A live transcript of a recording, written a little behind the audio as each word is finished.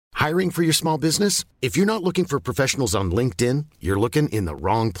Hiring for your small business? If you're not looking for professionals on LinkedIn, you're looking in the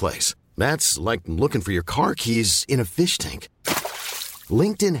wrong place. That's like looking for your car keys in a fish tank.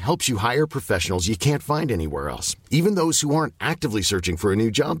 LinkedIn helps you hire professionals you can't find anywhere else, even those who aren't actively searching for a new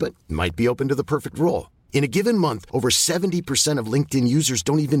job but might be open to the perfect role. In a given month, over 70% of LinkedIn users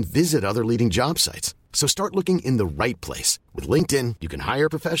don't even visit other leading job sites. So start looking in the right place. With LinkedIn, you can hire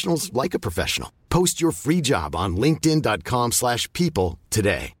professionals like a professional. Post your free job on linkedin.com/people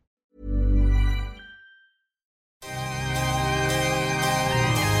today.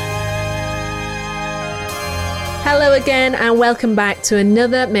 Hello again, and welcome back to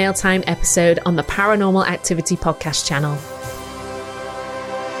another Mailtime episode on the Paranormal Activity podcast channel.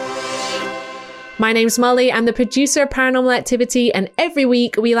 My name's Molly, I'm the producer of Paranormal Activity, and every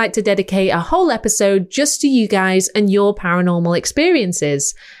week we like to dedicate a whole episode just to you guys and your paranormal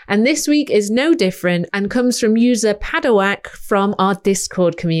experiences. And this week is no different and comes from user Padawak from our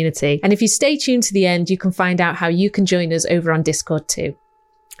Discord community. And if you stay tuned to the end, you can find out how you can join us over on Discord too.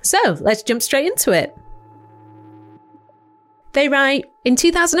 So let's jump straight into it. They write, in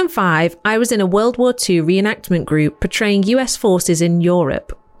 2005, I was in a World War II reenactment group portraying US forces in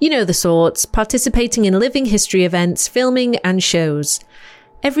Europe. You know the sorts, participating in living history events, filming and shows.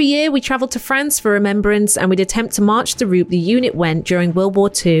 Every year we travelled to France for remembrance and we'd attempt to march the route the unit went during World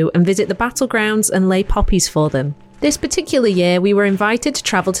War II and visit the battlegrounds and lay poppies for them. This particular year we were invited to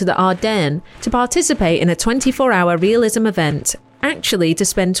travel to the Ardennes to participate in a 24-hour realism event. Actually, to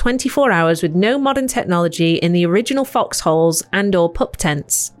spend 24 hours with no modern technology in the original foxholes and or pup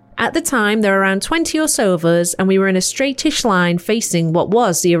tents. At the time, there were around 20 or so of us, and we were in a straightish line facing what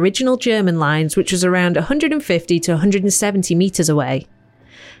was the original German lines, which was around 150 to 170 metres away.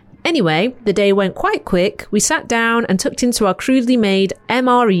 Anyway, the day went quite quick. We sat down and tucked into our crudely made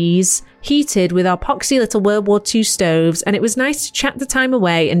MREs, heated with our poxy little World War II stoves, and it was nice to chat the time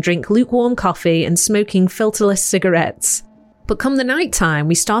away and drink lukewarm coffee and smoking filterless cigarettes. But come the night time,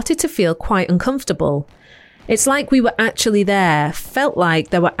 we started to feel quite uncomfortable. It's like we were actually there, felt like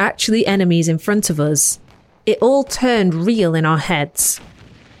there were actually enemies in front of us. It all turned real in our heads.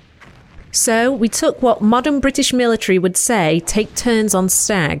 So we took what modern British military would say, take turns on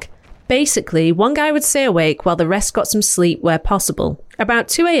stag. Basically, one guy would stay awake while the rest got some sleep where possible. About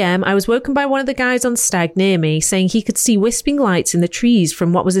 2 a.m, I was woken by one of the guys on stag near me saying he could see wisping lights in the trees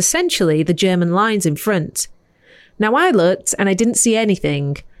from what was essentially the German lines in front. Now I looked and I didn't see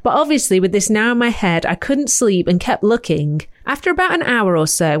anything, but obviously with this now in my head I couldn't sleep and kept looking. After about an hour or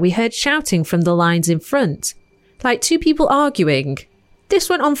so we heard shouting from the lines in front, like two people arguing. This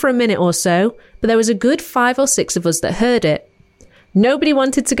went on for a minute or so, but there was a good 5 or 6 of us that heard it. Nobody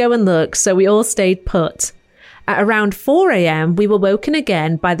wanted to go and look, so we all stayed put. At around 4 a.m. we were woken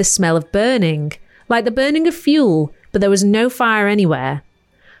again by the smell of burning, like the burning of fuel, but there was no fire anywhere.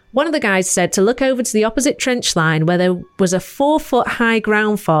 One of the guys said to look over to the opposite trench line where there was a 4-foot high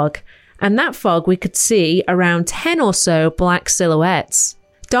ground fog, and that fog we could see around 10 or so black silhouettes.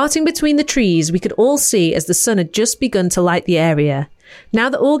 Darting between the trees we could all see as the sun had just begun to light the area. Now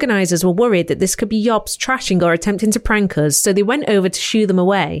the organisers were worried that this could be yobs trashing or attempting to prank us, so they went over to shoo them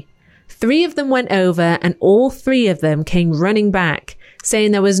away. 3 of them went over and all 3 of them came running back,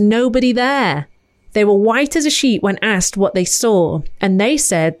 saying there was nobody there. They were white as a sheet when asked what they saw, and they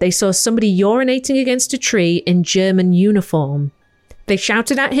said they saw somebody urinating against a tree in German uniform. They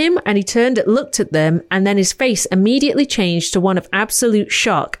shouted at him and he turned and looked at them, and then his face immediately changed to one of absolute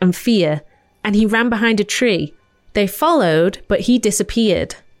shock and fear, and he ran behind a tree. They followed, but he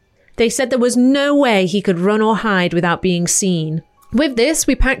disappeared. They said there was no way he could run or hide without being seen. With this,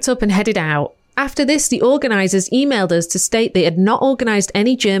 we packed up and headed out. After this, the organisers emailed us to state they had not organised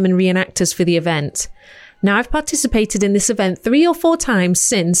any German reenactors for the event. Now, I've participated in this event 3 or 4 times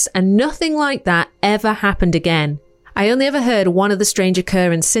since, and nothing like that ever happened again. I only ever heard one other strange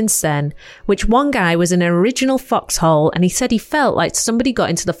occurrence since then, which one guy was in an original foxhole and he said he felt like somebody got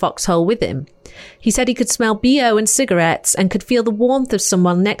into the foxhole with him. He said he could smell BO and cigarettes and could feel the warmth of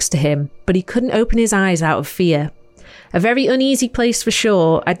someone next to him, but he couldn't open his eyes out of fear. A very uneasy place for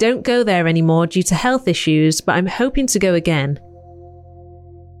sure. I don't go there anymore due to health issues, but I'm hoping to go again.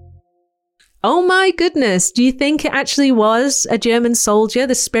 Oh my goodness, do you think it actually was a German soldier,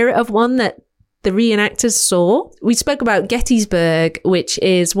 the spirit of one that the reenactors saw? We spoke about Gettysburg, which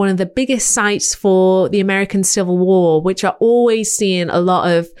is one of the biggest sites for the American Civil War, which are always seeing a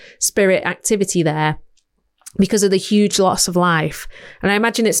lot of spirit activity there because of the huge loss of life. And I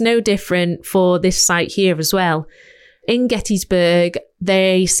imagine it's no different for this site here as well. In Gettysburg,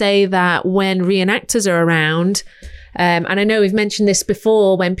 they say that when reenactors are around, and I know we've mentioned this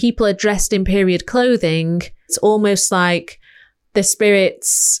before, when people are dressed in period clothing, it's almost like the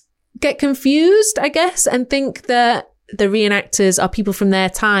spirits get confused, I guess, and think that the reenactors are people from their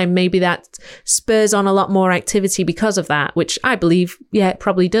time. Maybe that spurs on a lot more activity because of that, which I believe, yeah, it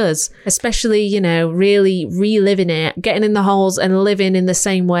probably does. Especially, you know, really reliving it, getting in the holes and living in the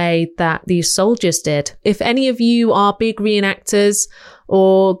same way that these soldiers did. If any of you are big reenactors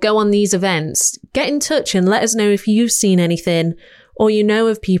or go on these events, get in touch and let us know if you've seen anything, or you know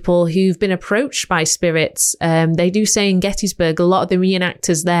of people who've been approached by spirits. They do say in Gettysburg, a lot of the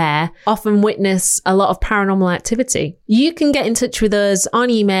reenactors there often witness a lot of paranormal activity. You can get in touch with us on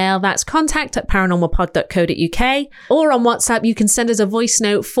email. That's contact@paranormalpod.co.uk, or on WhatsApp. You can send us a voice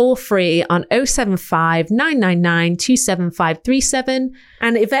note for free on 075 999 27537.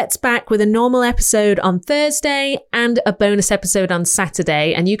 And Yvette's back with a normal episode on Thursday and a bonus episode on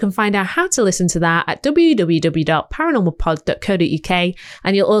Saturday. And you can find out how to listen to that at www.paranormalpod.co.uk.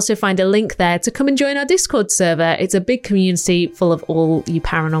 And you'll also find a link there to come and join our Discord server. It's a big community full of all you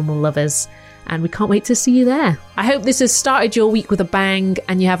paranormal lovers, and we can't wait to see you there. I hope this has started your week with a bang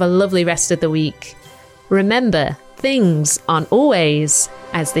and you have a lovely rest of the week. Remember, things aren't always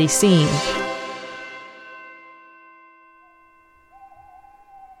as they seem.